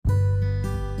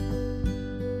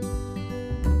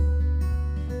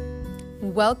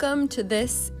Welcome to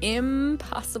this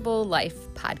Impossible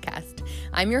Life podcast.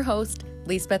 I'm your host,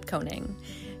 Lisbeth Koning.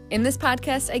 In this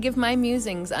podcast, I give my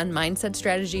musings on mindset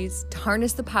strategies to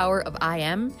harness the power of I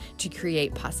am to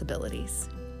create possibilities.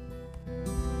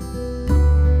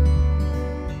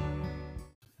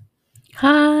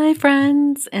 Hi,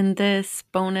 friends. In this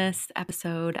bonus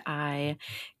episode, I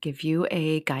give you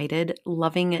a guided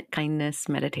loving kindness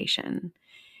meditation.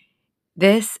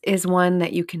 This is one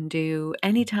that you can do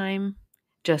anytime.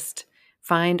 Just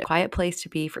find a quiet place to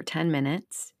be for 10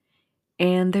 minutes.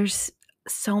 And there's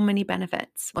so many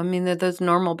benefits. I mean, there are those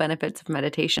normal benefits of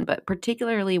meditation, but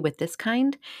particularly with this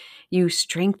kind, you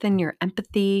strengthen your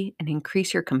empathy and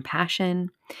increase your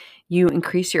compassion. You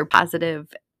increase your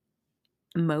positive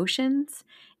emotions,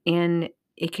 and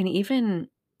it can even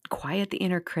quiet the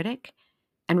inner critic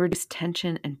and reduce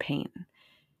tension and pain.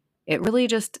 It really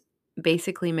just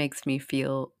basically makes me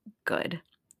feel good.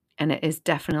 And it is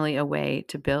definitely a way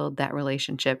to build that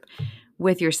relationship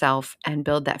with yourself and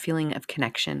build that feeling of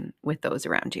connection with those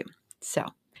around you. So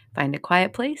find a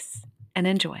quiet place and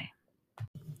enjoy.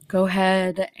 Go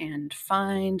ahead and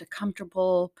find a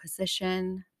comfortable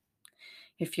position.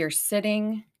 If you're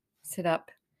sitting, sit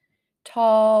up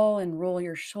tall and roll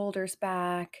your shoulders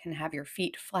back and have your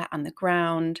feet flat on the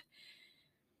ground.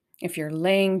 If you're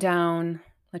laying down,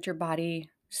 let your body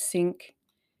sink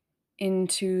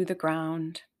into the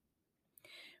ground.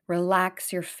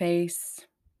 Relax your face.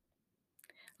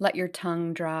 Let your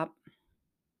tongue drop.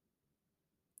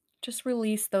 Just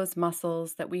release those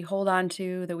muscles that we hold on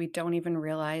to that we don't even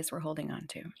realize we're holding on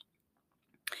to.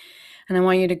 And I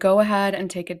want you to go ahead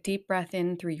and take a deep breath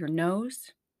in through your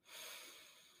nose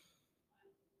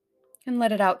and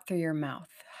let it out through your mouth.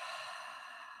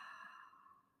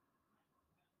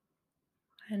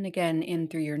 And again, in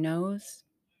through your nose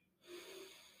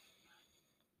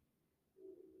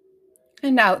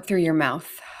and out through your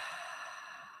mouth.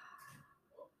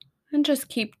 And just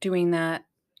keep doing that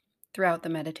throughout the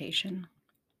meditation.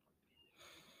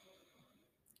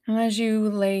 And as you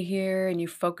lay here and you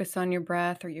focus on your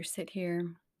breath or you sit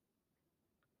here,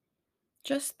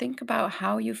 just think about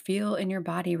how you feel in your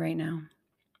body right now.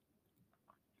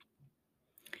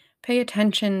 Pay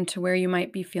attention to where you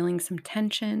might be feeling some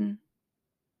tension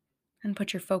and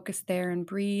put your focus there and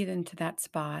breathe into that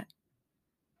spot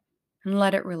and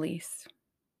let it release.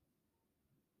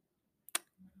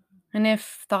 And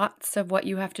if thoughts of what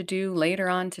you have to do later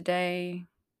on today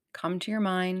come to your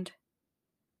mind,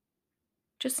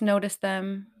 just notice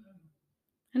them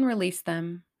and release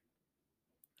them.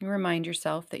 And remind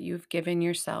yourself that you've given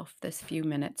yourself this few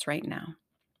minutes right now.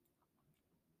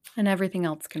 And everything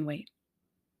else can wait.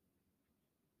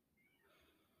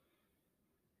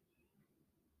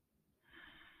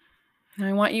 And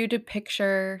I want you to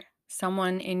picture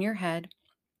someone in your head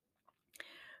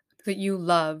that you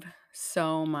love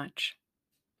so much.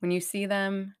 When you see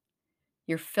them,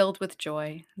 you're filled with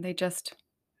joy. They just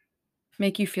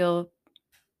make you feel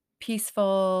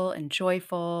peaceful and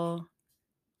joyful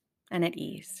and at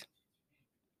ease.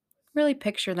 Really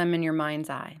picture them in your mind's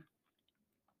eye.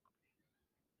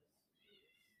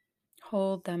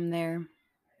 Hold them there.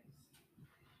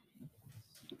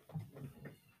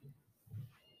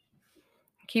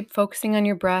 Keep focusing on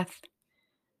your breath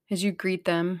as you greet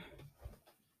them.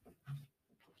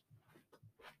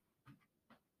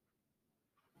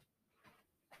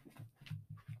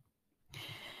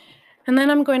 And then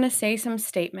I'm going to say some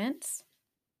statements,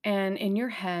 and in your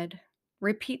head,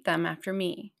 repeat them after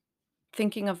me,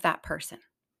 thinking of that person.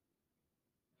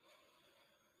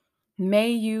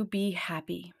 May you be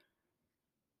happy.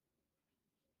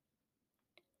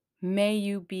 May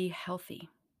you be healthy.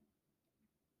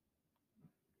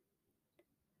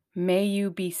 May you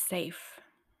be safe.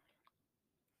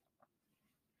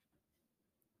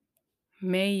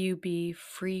 May you be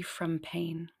free from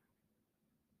pain.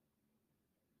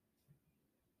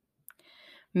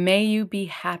 May you be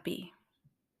happy.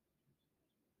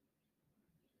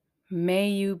 May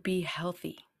you be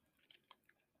healthy.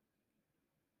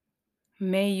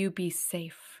 May you be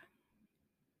safe.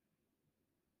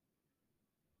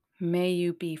 May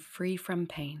you be free from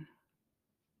pain.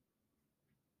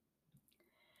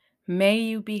 May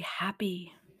you be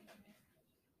happy.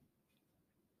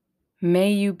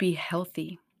 May you be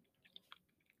healthy.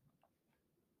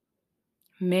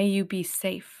 May you be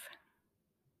safe.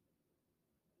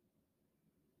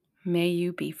 May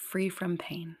you be free from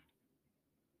pain.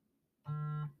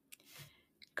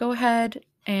 Go ahead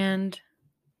and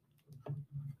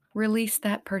release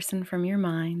that person from your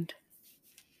mind.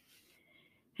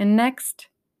 And next,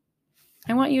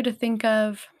 I want you to think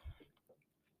of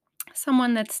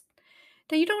someone that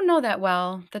you don't know that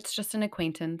well, that's just an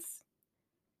acquaintance.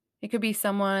 It could be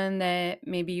someone that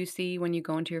maybe you see when you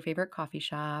go into your favorite coffee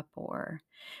shop, or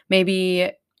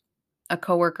maybe a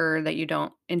coworker that you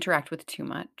don't interact with too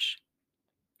much,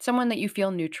 someone that you feel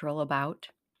neutral about.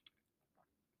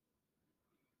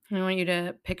 I want you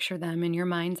to picture them in your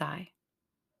mind's eye.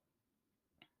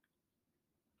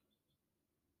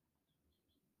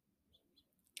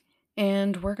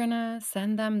 And we're going to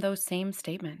send them those same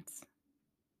statements.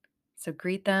 So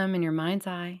greet them in your mind's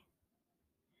eye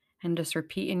and just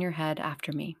repeat in your head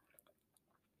after me.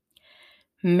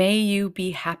 May you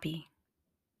be happy.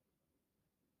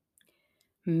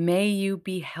 May you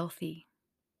be healthy.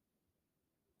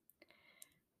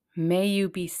 May you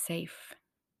be safe.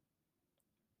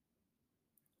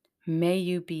 May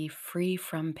you be free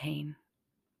from pain.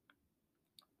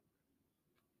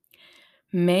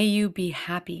 May you be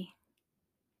happy.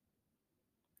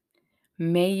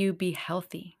 May you be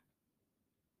healthy.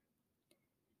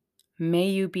 May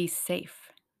you be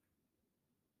safe.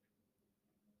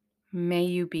 May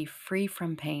you be free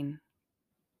from pain.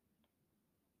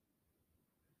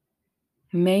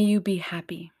 May you be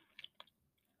happy.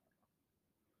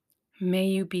 May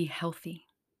you be healthy.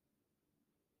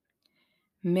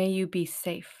 May you be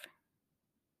safe.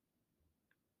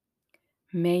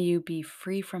 May you be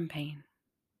free from pain.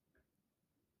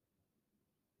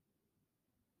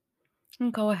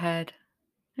 And go ahead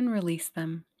and release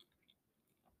them.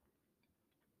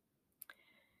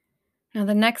 Now,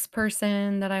 the next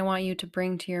person that I want you to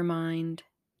bring to your mind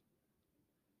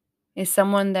is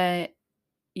someone that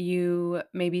you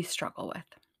maybe struggle with,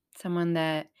 someone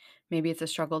that maybe it's a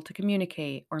struggle to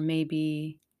communicate, or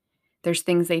maybe there's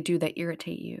things they do that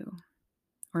irritate you,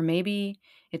 or maybe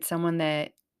it's someone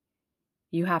that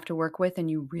you have to work with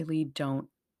and you really don't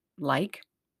like,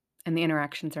 and the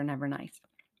interactions are never nice.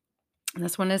 And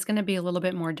this one is going to be a little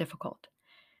bit more difficult,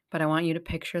 but I want you to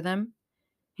picture them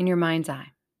in your mind's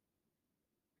eye.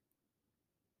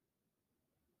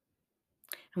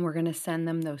 And we're going to send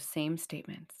them those same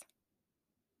statements.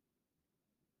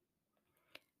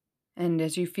 And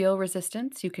as you feel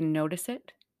resistance, you can notice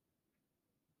it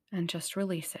and just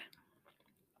release it.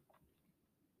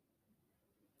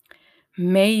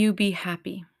 May you be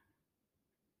happy.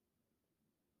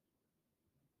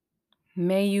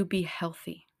 May you be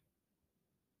healthy.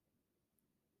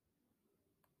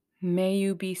 May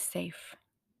you be safe.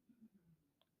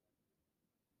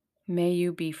 May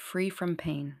you be free from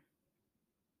pain.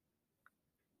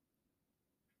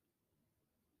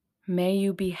 May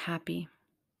you be happy.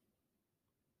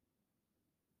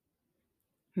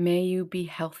 May you be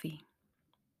healthy.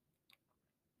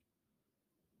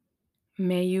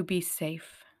 May you be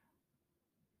safe.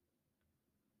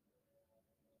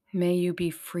 May you be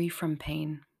free from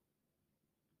pain.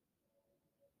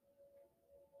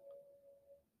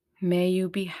 May you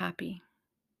be happy.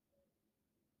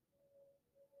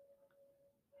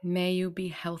 May you be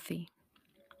healthy.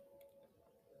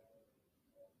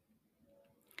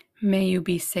 May you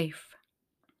be safe.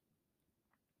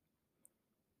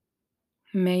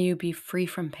 May you be free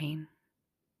from pain.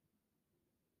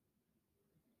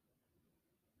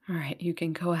 All right, you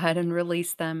can go ahead and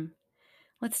release them.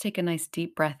 Let's take a nice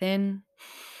deep breath in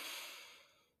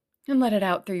and let it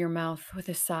out through your mouth with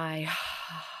a sigh.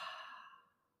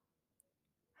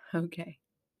 Okay.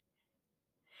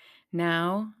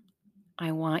 Now,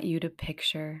 I want you to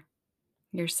picture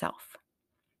yourself.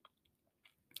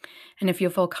 And if you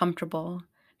feel comfortable,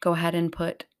 go ahead and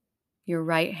put your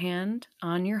right hand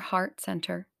on your heart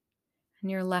center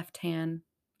and your left hand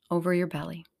over your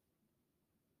belly.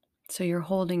 So you're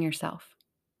holding yourself.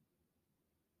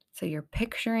 So you're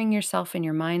picturing yourself in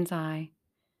your mind's eye,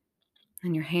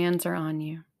 and your hands are on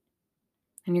you.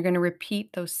 And you're going to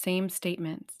repeat those same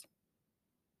statements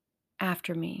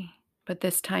after me, but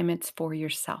this time it's for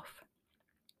yourself.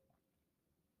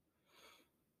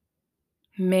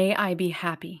 May I be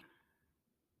happy.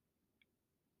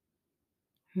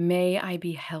 May I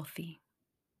be healthy.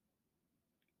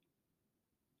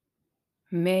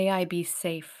 May I be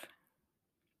safe.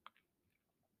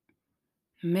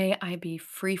 May I be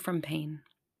free from pain.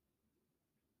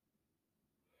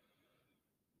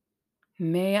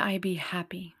 May I be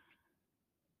happy.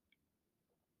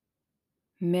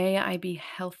 May I be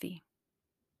healthy.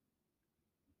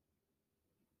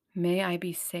 May I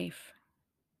be safe.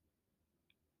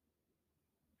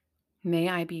 May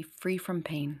I be free from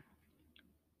pain.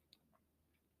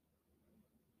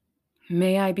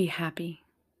 May I be happy.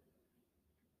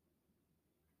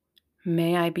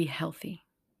 May I be healthy.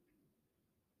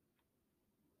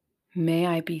 May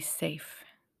I be safe.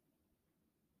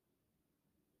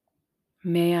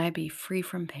 May I be free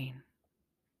from pain.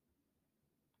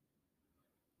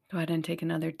 Go ahead and take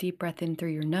another deep breath in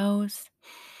through your nose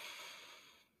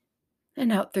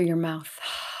and out through your mouth.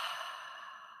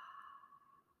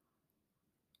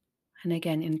 And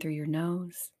again, in through your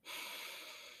nose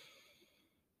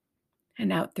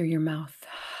and out through your mouth.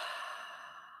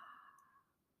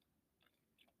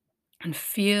 And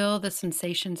feel the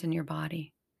sensations in your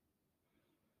body.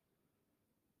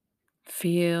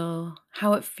 Feel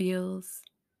how it feels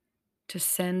to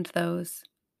send those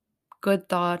good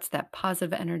thoughts, that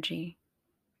positive energy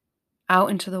out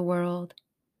into the world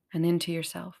and into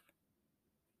yourself.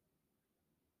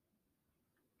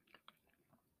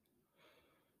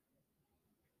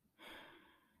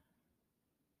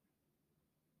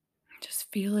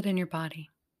 Just feel it in your body.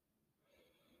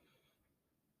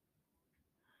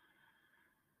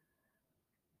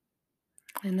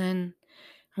 And then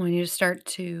I want you to start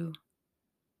to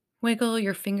wiggle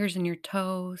your fingers and your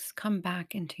toes, come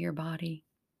back into your body.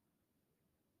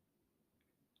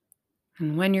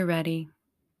 And when you're ready,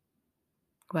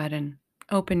 go ahead and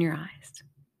open your eyes.